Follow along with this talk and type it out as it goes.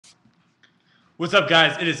What's up,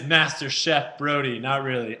 guys? It is Master Chef Brodie. Not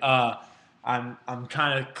really. I'm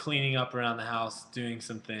kind of cleaning up around the house, doing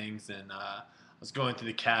some things, and I was going through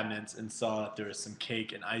the cabinets and saw that there was some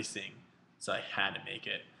cake and icing, so I had to make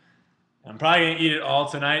it. I'm probably gonna eat it all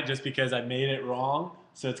tonight just because I made it wrong.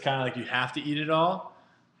 So it's kind of like you have to eat it all.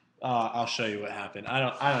 I'll show you what happened. I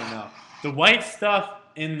don't know. The white stuff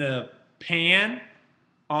in the pan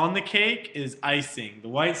on the cake is icing. The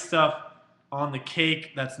white stuff on the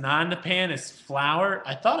cake that's not in the pan is flour.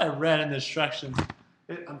 I thought I read in the instructions.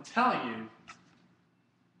 I'm telling you.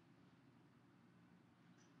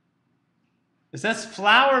 It says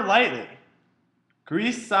flour lightly.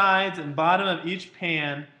 Grease sides and bottom of each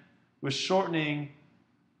pan with shortening.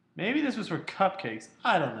 Maybe this was for cupcakes.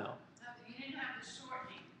 I don't know. You didn't have the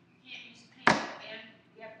shortening. You can't use pan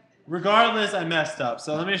and Regardless, I messed up.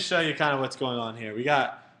 So let me show you kind of what's going on here. We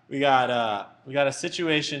got a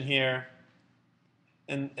situation here.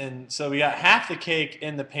 And so we got half the cake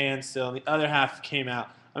in the pan still, and the other half came out.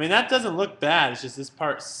 I mean, that doesn't look bad. It's just this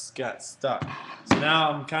part got stuck. So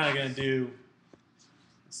now I'm kind of going to do,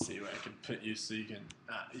 let's see where I can put you so you can,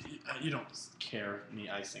 you don't care me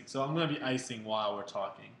icing. So I'm going to be icing while we're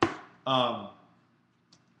talking,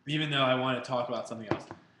 even though I want to talk about something else.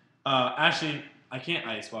 Actually, I can't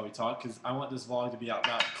ice while we talk because I want this vlog to be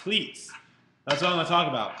about cleats. That's what I'm going to talk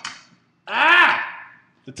about.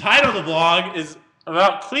 The title of the vlog is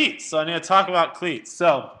about cleats, so I need to talk about cleats.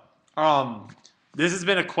 So, this has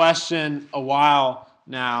been a question a while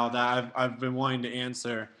now that I've been wanting to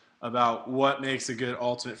answer about what makes a good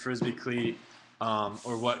ultimate frisbee cleat,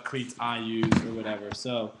 or what cleats I use or whatever.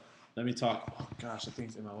 So, let me talk. Oh gosh, the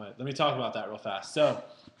thing's in my way. Let me talk about that real fast. So,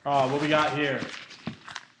 what we got here.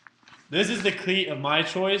 This is the cleat of my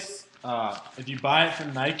choice. If you buy it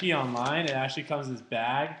from Nike online, it actually comes in this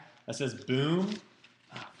bag that says "Boom."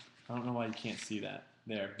 I don't know why you can't see that.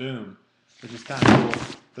 There, boom, which is kind of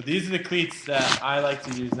cool. But these are the cleats that I like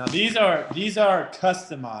to use. Now these are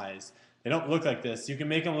customized. They don't look like this. You can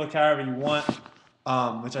make them look however you want,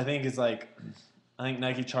 which I think is like, I think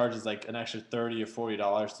Nike charges like an extra $30 or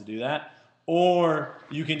 $40 to do that. Or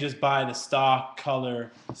you can just buy the stock color,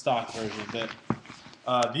 stock version.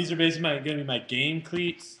 But these are basically going to be my game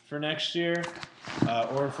cleats for next year,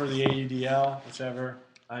 or for the AUDL, whichever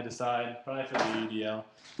I decide. Probably for the AUDL.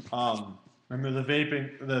 Remember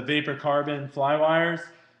the Vapor Carbon Flywires?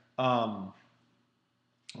 And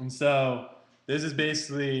so this is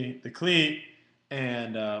basically the cleat,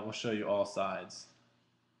 and we'll show you all sides.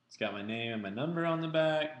 It's got my name and my number on the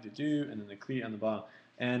back, and then the cleat on the bottom.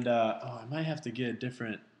 And I might have to get a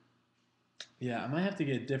different. Yeah, I might have to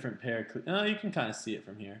get a different pair of cleats. Oh, you can kind of see it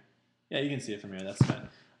from here. Yeah, you can see it from here. That's fine. I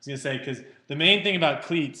was gonna say, because the main thing about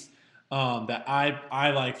cleats that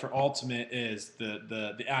I like for ultimate is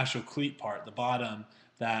the actual cleat part, the bottom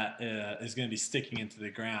that is going to be sticking into the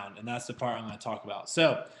ground, and that's the part I'm going to talk about.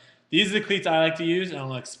 So these are the cleats I like to use, and I'm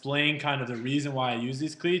going to explain kind of the reason why I use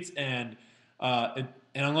these cleats, and I'm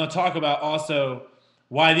going to talk about also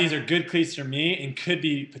why these are good cleats for me and could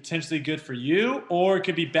be potentially good for you, or it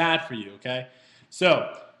could be bad for you. Okay,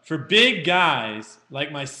 so for big guys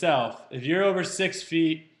like myself, if you're over 6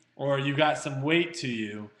 feet or you got some weight to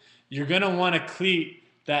you, you're going to want a cleat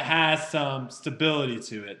that has some stability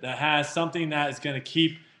to it, that has something that is going to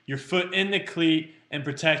keep your foot in the cleat and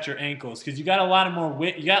protect your ankles, because you got a lot more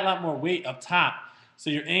weight up top, so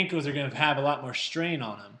your ankles are going to have a lot more strain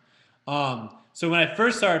on them. So when I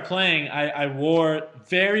first started playing, I wore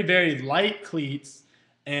very, very light cleats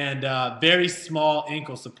and very small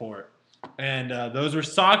ankle support, and those were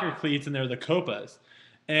soccer cleats, and they're the Copas.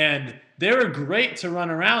 And they were great to run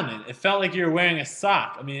around in. It felt like you were wearing a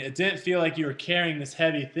sock. I mean, it didn't feel like you were carrying this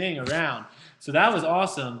heavy thing around. So that was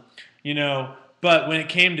awesome, you know. But when it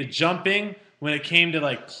came to jumping, when it came to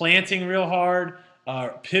like planting real hard,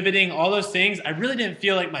 pivoting, all those things, I really didn't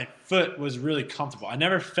feel like my foot was really comfortable. I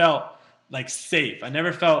never felt like safe. I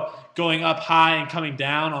never felt going up high and coming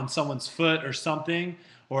down on someone's foot or something,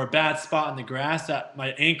 or a bad spot in the grass, that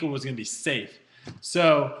my ankle was going to be safe.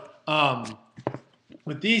 So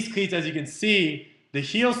with these cleats, as you can see, the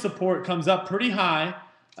heel support comes up pretty high.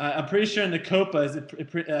 I'm pretty sure in the Copas,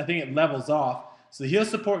 I think it levels off. So the heel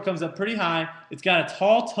support comes up pretty high. It's got a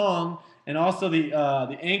tall tongue, and also the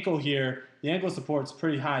ankle here, the ankle support's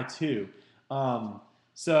pretty high too.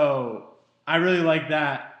 So I really like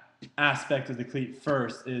that aspect of the cleat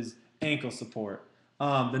first, is ankle support.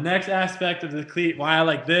 The next aspect of the cleat, why I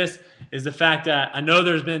like this, is the fact that I know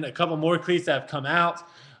there's been a couple more cleats that have come out.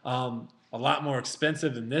 A lot more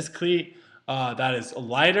expensive than this cleat, that is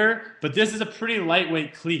lighter, but this is a pretty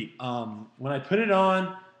lightweight cleat. When I put it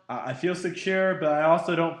on, I feel secure, but I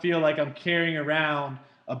also don't feel like I'm carrying around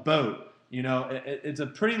a boat. You know, it's a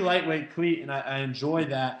pretty lightweight cleat, and I enjoy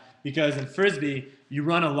that because in frisbee you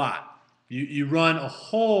run a lot. You run a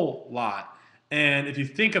whole lot, and if you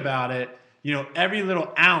think about it, you know, every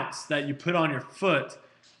little ounce that you put on your foot,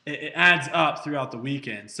 it adds up throughout the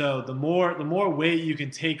weekend. So the more weight you can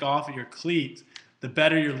take off of your cleat, the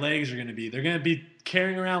better your legs are going to be. They're going to be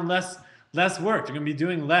carrying around less work. They're going to be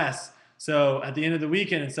doing less. So at the end of the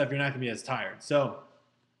weekend and stuff, you're not going to be as tired. So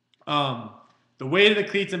the weight of the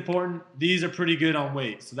cleat's important. These are pretty good on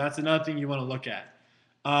weight. So that's another thing you want to look at.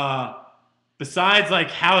 Besides like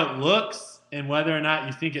how it looks and whether or not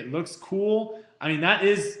you think it looks cool, I mean, that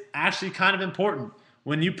is actually kind of important.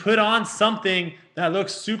 When you put on something that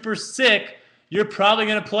looks super sick, you're probably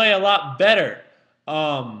going to play a lot better.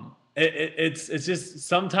 It's just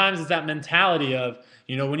sometimes it's that mentality of,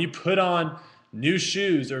 you know, when you put on new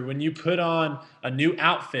shoes or when you put on a new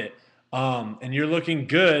outfit and you're looking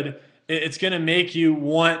good, it's going to make you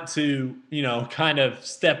want to, you know, kind of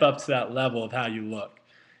step up to that level of how you look.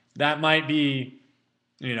 That might be,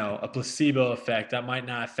 you know, a placebo effect. That might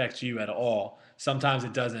not affect you at all. Sometimes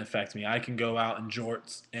it doesn't affect me. I can go out in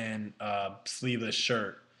jorts and sleeveless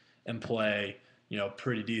shirt and play, you know,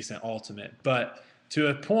 pretty decent ultimate. But to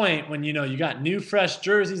a point when, you know, you got new fresh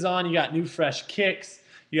jerseys on, you got new fresh kicks,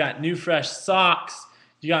 you got new fresh socks,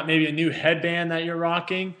 you got maybe a new headband that you're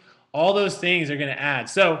rocking, all those things are going to add.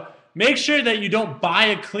 So make sure that you don't buy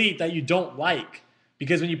a cleat that you don't like,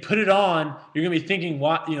 because when you put it on, you're going to be thinking,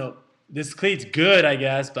 what, you know, this cleat's good, I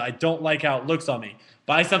guess, but I don't like how it looks on me.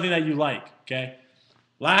 Buy something that you like, okay?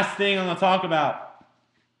 Last thing I'm going to talk about,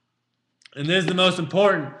 and this is the most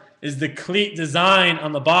important, is the cleat design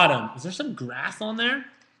on the bottom. Is there some grass on there?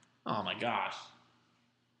 Oh my gosh.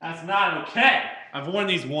 That's not okay. I've worn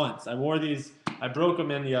these once. I broke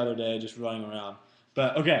them in the other day just running around.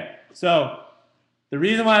 But okay, so the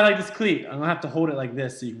reason why I like this cleat, I'm going to have to hold it like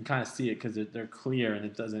this so you can kind of see it because they're clear and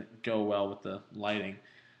it doesn't go well with the lighting.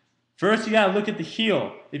 First, you got to look at the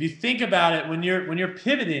heel. If you think about it, when you're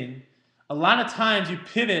pivoting, a lot of times you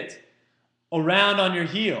pivot around on your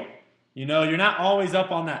heel. You know, you're not always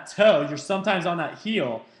up on that toe. You're sometimes on that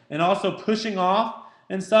heel and also pushing off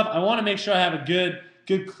and stuff. I want to make sure I have a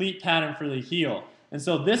good cleat pattern for the heel. And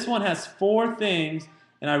so this one has 4 things,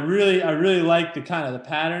 and I really like the kind of the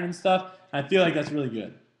pattern and stuff. I feel like that's really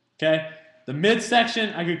good. Okay? The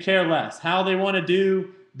midsection, I could care less. How they want to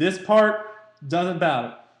do this part doesn't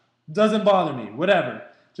bother me. Whatever.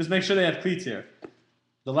 Just make sure they have cleats here.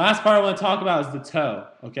 The last part I want to talk about is the toe.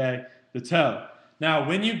 Okay? The toe. Now,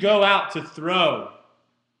 when you go out to throw,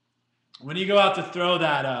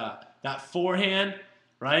 that forehand,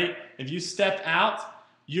 right? If you step out,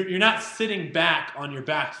 you're not sitting back on your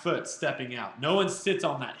back foot stepping out. No one sits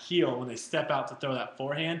on that heel when they step out to throw that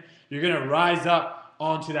forehand. You're going to rise up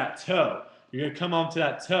onto that toe. You're going to come onto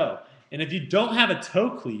that toe. And if you don't have a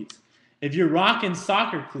toe cleat, if you're rocking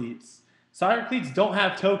soccer cleats don't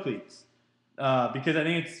have toe cleats because I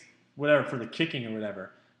think it's whatever for the kicking or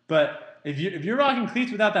whatever. But if you're rocking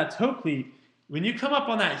cleats without that toe cleat, when you come up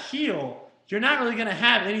on that heel, you're not really going to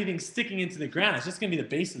have anything sticking into the ground. It's just going to be the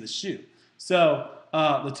base of the shoe. So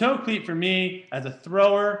the toe cleat for me, as a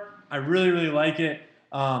thrower, I really like it.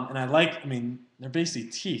 And I mean, they're basically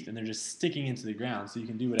teeth, and they're just sticking into the ground, so you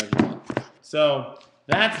can do whatever you want. So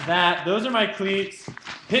that's that. Those are my cleats.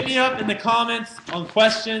 Hit me up in the comments on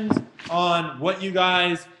questions on what you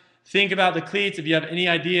guys think about the cleats, if you have any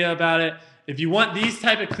idea about it. If you want these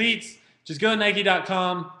type of cleats, just go to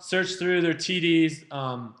Nike.com, search through their TDs,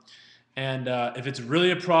 and if it's really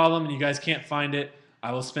a problem and you guys can't find it,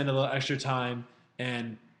 I will spend a little extra time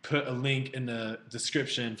and put a link in the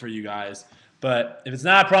description for you guys. But if it's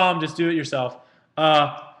not a problem, just do it yourself.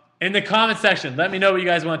 In the comment section, let me know what you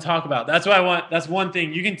guys want to talk about. That's what I want. That's one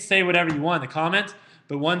thing. You can say whatever you want in the comments,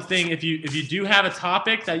 but one thing, if you do have a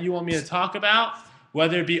topic that you want me to talk about,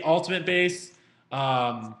 whether it be ultimate base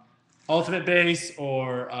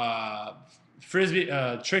or frisbee,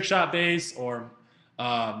 trick shot base, or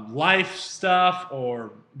life stuff,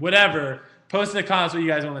 or whatever, post in the comments what you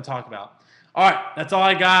guys want to talk about. All right, that's all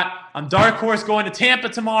I got. I'm Dark Horse going to Tampa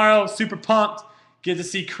tomorrow. Super pumped. Get to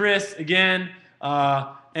see Chris again.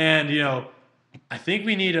 And, you know, I think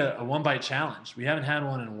we need a one-bite challenge. We haven't had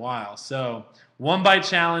one in a while. So, one-bite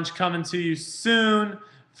challenge coming to you soon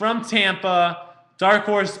from Tampa. Dark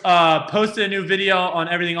Horse posted a new video on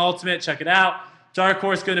Everything Ultimate. Check it out. Dark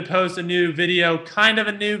Horse going to post a new video, kind of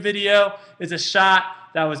a new video. It's a shot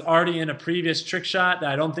that was already in a previous trick shot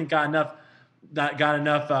that I don't think got enough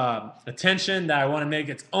attention, that I want to make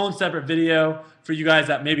its own separate video for you guys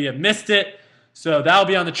that maybe have missed it. So that'll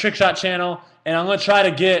be on the trick shot channel. And I'm going to try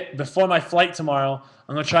to get, before my flight tomorrow, I'm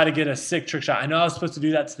I'm going to try to get a sick trick shot. I know I was supposed to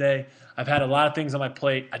do that today. I've had a lot of things on my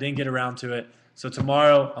plate. I didn't get around to it. So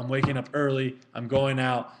tomorrow, I'm waking up early. I'm going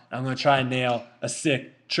out. And I'm going to try and nail a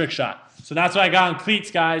sick trick shot. So that's what I got on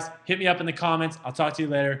cleats, guys. Hit me up in the comments. I'll talk to you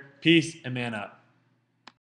later. Peace and man up.